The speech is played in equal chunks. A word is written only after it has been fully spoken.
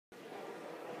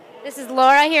This is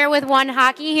Laura here with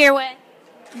OneHockey, here with...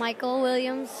 Michael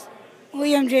Williams.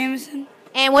 William Jameson.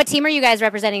 And what team are you guys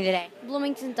representing today?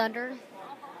 Bloomington Thunder.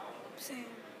 Same.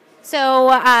 So,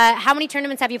 how many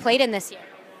tournaments have you played in this year?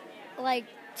 Like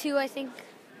 2, I think.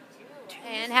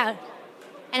 And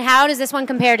how does this one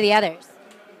compare to the others?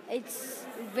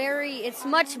 It's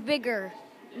much bigger.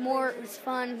 It's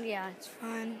fun, yeah. It's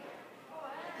fun.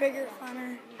 Bigger,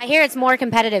 funner. I hear it's more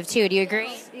competitive too. Do you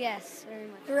agree? Yes, very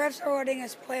much. The refs are letting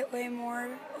us play it way more,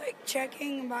 like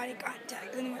checking and body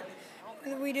contact than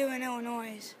what we do in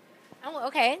Illinois. Oh,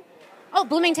 okay. Oh,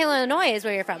 Bloomington, Illinois is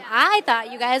where you're from. I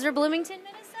thought you guys were Bloomington,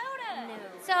 Minnesota.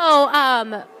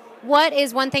 No. So, what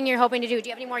is one thing you're hoping to do? Do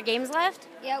you have any more games left?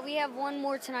 Yeah, we have one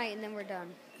more tonight and then we're done.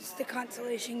 It's the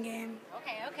consolation game.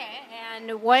 Okay.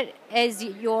 And what is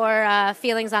your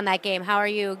feelings on that game? How are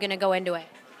you going to go into it?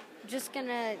 Just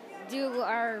gonna do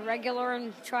our regular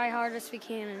and try hardest we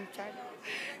can and try.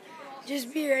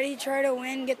 Just be ready, try to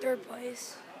win, get third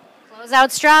place. Close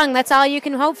out strong. That's all you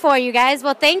can hope for, you guys.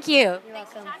 Well, thank you. You're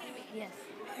welcome. Yes.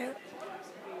 Yep.